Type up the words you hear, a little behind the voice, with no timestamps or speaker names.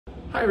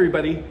Hi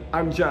everybody,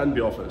 I'm John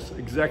Beilfuss,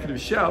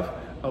 Executive Chef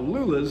of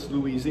Lula's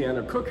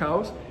Louisiana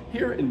Cookhouse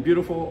here in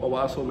beautiful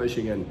Owasso,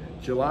 Michigan.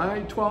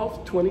 July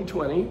 12th,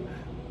 2020,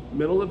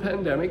 middle of the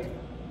pandemic.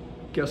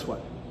 Guess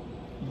what?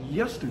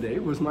 Yesterday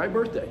was my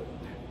birthday.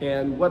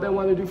 And what I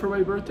want to do for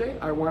my birthday,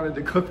 I wanted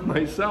to cook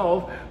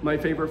myself my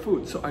favorite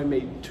food. So I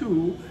made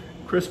 2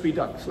 crispy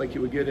ducks like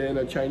you would get in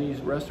a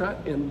Chinese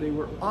restaurant, and they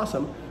were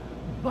awesome.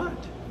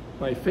 But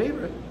my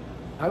favorite,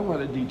 I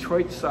wanted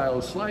Detroit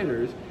style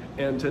sliders.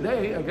 And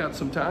today I got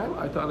some time.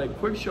 I thought I'd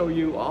quick show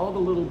you all the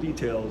little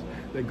details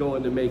that go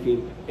into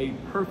making a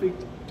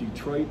perfect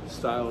Detroit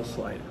style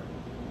slider.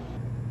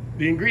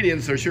 The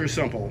ingredients are sure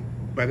simple,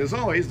 but as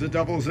always, the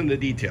devil's in the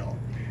detail.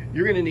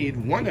 You're gonna need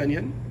 1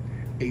 onion,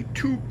 a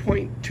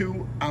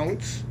 2.2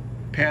 ounce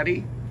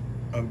patty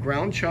of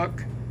ground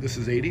chuck, this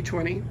is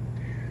 80/20,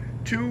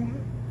 2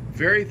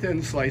 very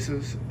thin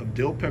slices of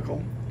dill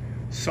pickle,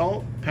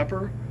 salt,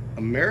 pepper,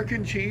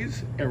 American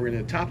cheese, and we're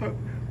gonna top it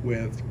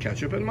with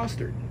ketchup and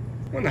mustard.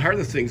 One of the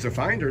hardest things to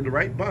find are the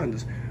right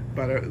buns,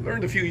 but I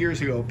learned a few years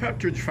ago,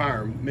 Pepperidge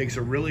Farm makes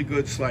a really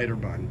good slider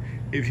bun.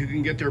 If you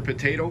can get their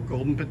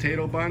golden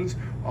potato buns,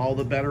 all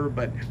the better,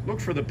 but look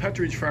for the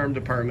Pepperidge Farm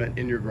department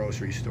in your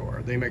grocery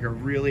store. They make a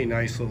really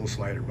nice little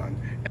slider bun.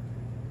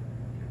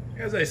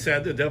 As I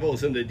said, the devil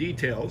is in the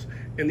details,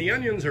 and the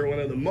onions are one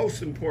of the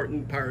most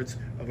important parts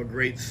of a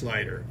great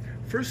slider.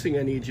 First thing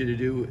I need you to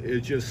do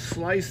is just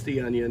slice the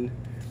onion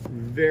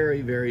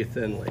very, very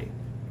thinly.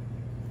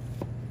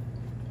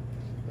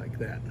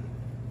 That.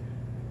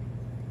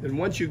 Then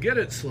once you get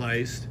it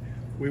sliced,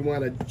 we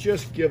want to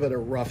just give it a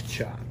rough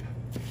chop.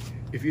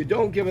 If you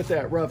don't give it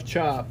that rough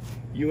chop,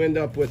 you end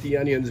up with the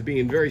onions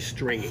being very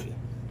stringy.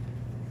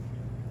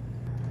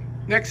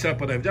 Next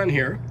up, what I've done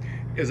here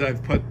is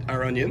I've put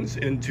our onions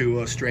into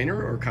a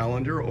strainer or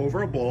colander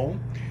over a bowl,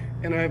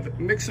 and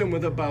I've mixed them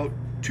with about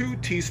 2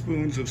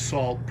 teaspoons of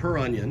salt per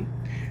onion,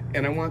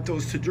 and I want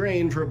those to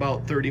drain for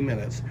about 30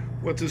 minutes.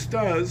 What this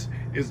does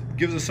is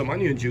gives us some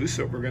onion juice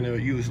that we're going to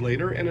use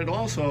later, and it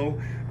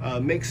also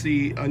makes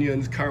the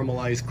onions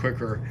caramelize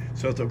quicker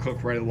so that they'll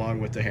cook right along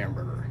with the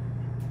hamburger.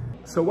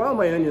 So while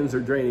my onions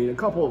are draining, a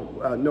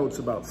couple notes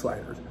about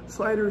sliders.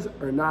 Sliders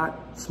are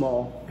not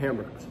small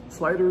hamburgers.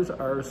 Sliders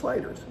are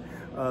sliders.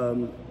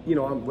 You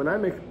know, when I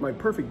make my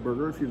perfect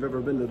burger, if you've ever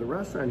been to the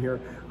restaurant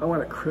here, I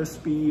want it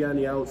crispy on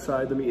the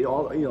outside, the meat,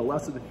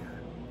 lots of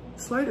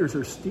sliders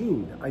are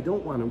steamed. I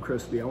don't want them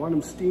crispy. I want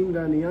them steamed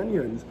on the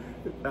onions.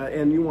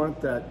 And you want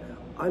that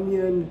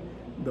onion,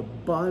 the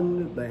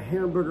bun, the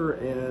hamburger,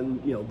 and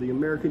the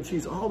American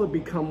cheese, all to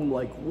become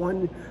like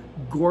one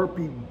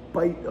gorpy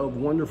bite of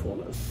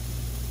wonderfulness.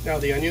 Now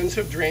the onions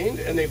have drained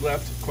and they've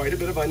left quite a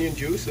bit of onion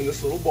juice in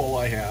this little bowl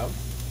I have.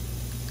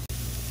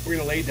 We're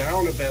gonna lay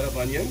down a bed of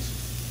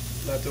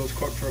onions, let those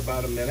cook for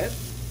about a minute.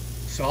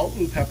 Salt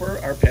and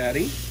pepper our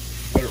patty,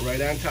 put it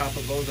right on top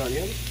of those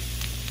onions.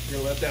 We're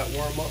gonna let that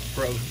warm up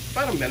for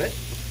about a minute.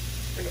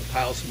 We're gonna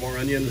pile some more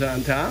onions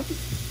on top.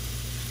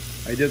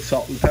 I did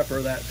salt and pepper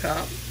that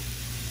top.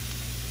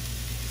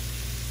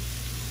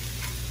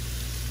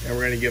 And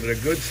we're going to give it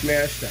a good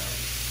smash down.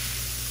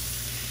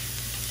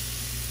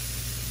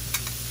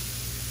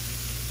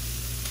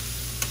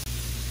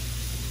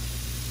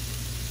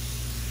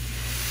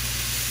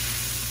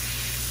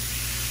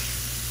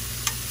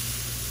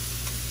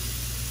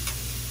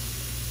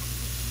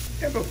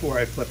 And before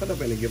I flip it, I'm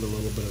going to give it a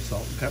little bit of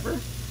salt and pepper.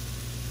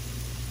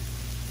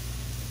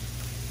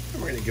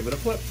 And we're going to give it a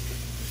flip.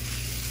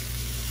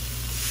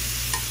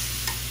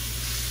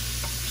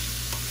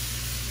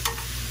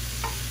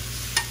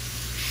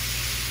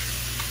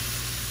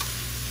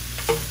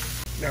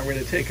 Now we're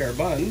going to take our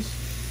buns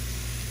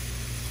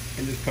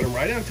and just put them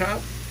right on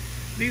top.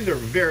 These are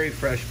very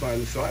fresh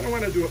buns, so I don't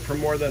want to do it for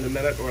more than a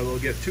minute or they'll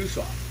get too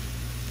soft.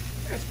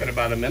 It's been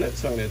about a minute,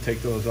 so I'm going to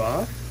take those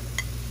off.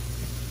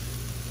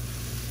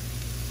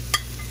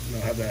 And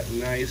they'll have that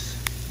nice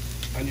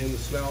onion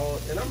smell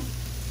in them.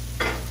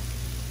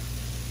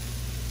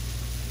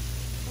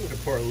 I'm going to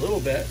pour a little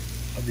bit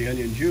of the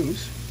onion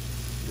juice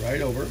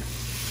right over.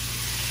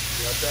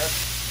 Got that?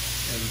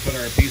 And put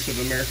our piece of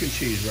American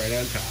cheese right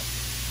on top.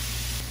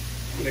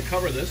 I'm going to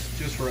cover this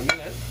just for a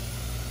minute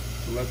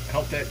to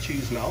help that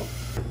cheese melt.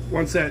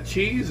 Once that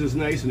cheese is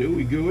nice and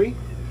ooey gooey,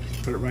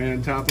 put it right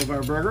on top of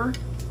our burger.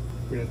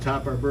 We're going to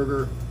top our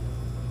burger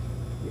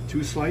with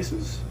 2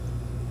 slices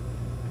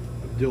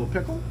of dill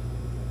pickle,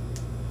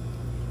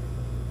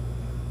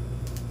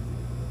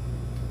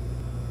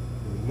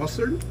 a little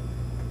mustard,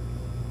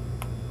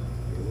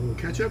 a little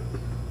ketchup,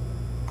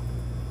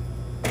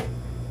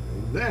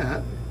 and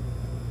that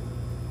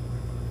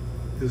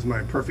is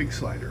my perfect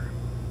slider.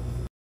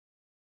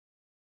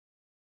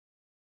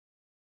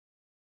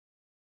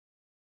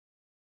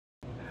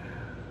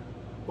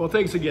 Well,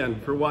 thanks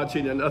again for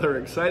watching another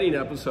exciting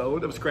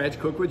episode of Scratch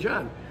Cook with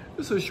John.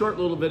 This is a short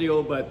little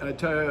video, but I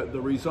tell you, the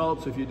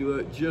results, if you do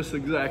it just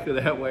exactly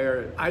that way,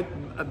 are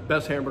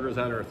best hamburgers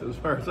on earth as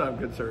far as I'm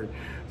concerned.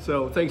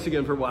 So thanks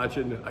again for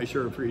watching. I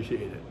sure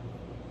appreciate it.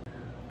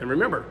 And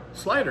remember,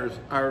 sliders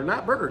are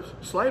not burgers.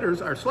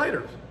 Sliders are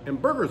sliders,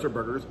 and burgers are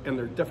burgers, and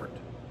they're different.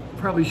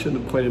 Probably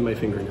shouldn't have pointed my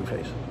finger in your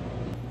face.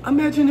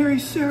 Imaginary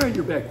Sarah,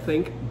 you're back.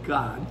 Thank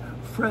God.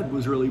 Fred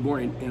was really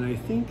boring, and I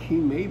think he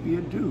may be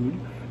a dude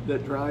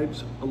that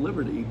drives a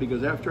Liberty,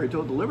 because after I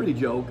told the Liberty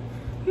joke,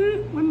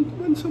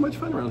 wasn't so much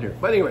fun around here.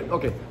 But anyway,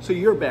 okay, so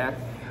you're back.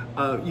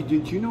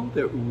 Did you know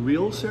that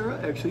real Sarah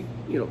actually,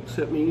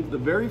 sent me the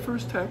very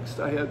first text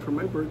I had for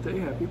my birthday,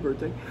 happy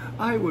birthday.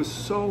 I was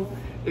so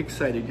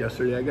excited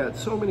yesterday. I got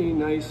so many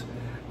nice,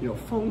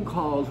 phone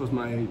calls with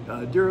my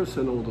dearest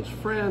and oldest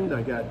friend.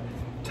 I got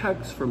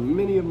texts from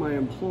many of my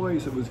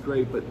employees. It was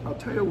great, but I'll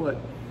tell you what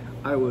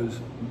I was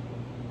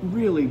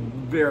really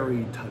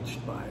very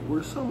touched by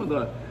were some of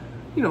the,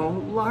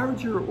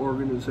 larger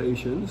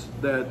organizations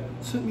that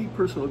sent me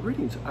personal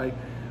greetings.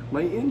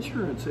 My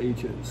insurance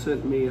agent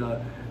sent me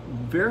a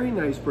very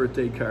nice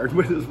birthday card,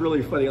 which is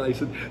really funny. I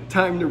said,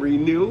 time to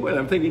renew. And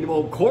I'm thinking,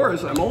 well, of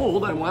course, I'm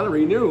old. I want to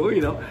renew,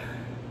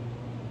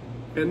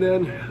 And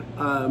then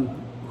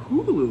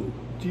Hulu.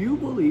 Do you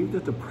believe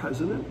that the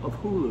president of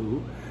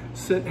Hulu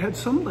had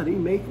somebody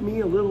make me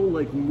a little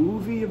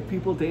movie of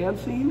people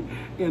dancing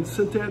and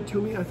sent that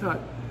to me? I thought,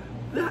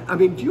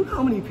 do you know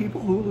how many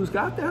people Hulu's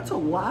got? That's a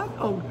lot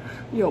of,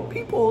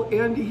 people,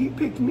 and he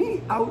picked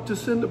me out to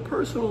send a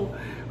personal.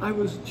 I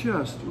was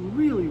just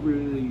really,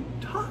 really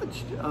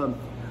touched.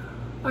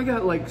 I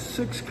got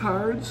 6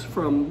 cards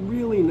from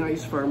really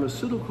nice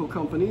pharmaceutical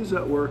companies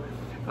that were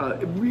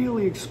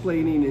really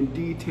explaining in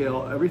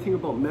detail everything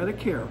about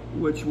Medicare,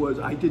 which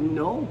I didn't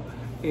know.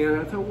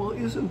 And I thought, well,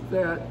 isn't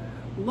that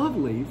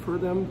lovely for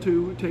them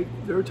to take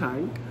their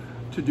time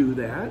to do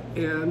that?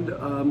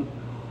 And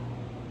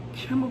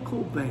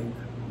Chemical Bank,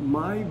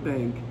 my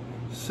bank,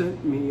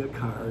 sent me a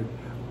card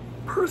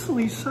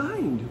personally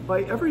signed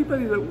by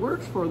everybody that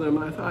works for them.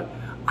 And I thought,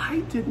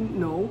 I didn't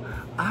know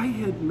I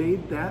had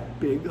made that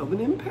big of an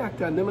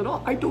impact on them at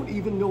all. I don't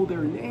even know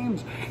their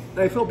names. And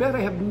I feel bad. I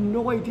have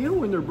no idea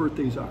when their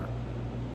birthdays are.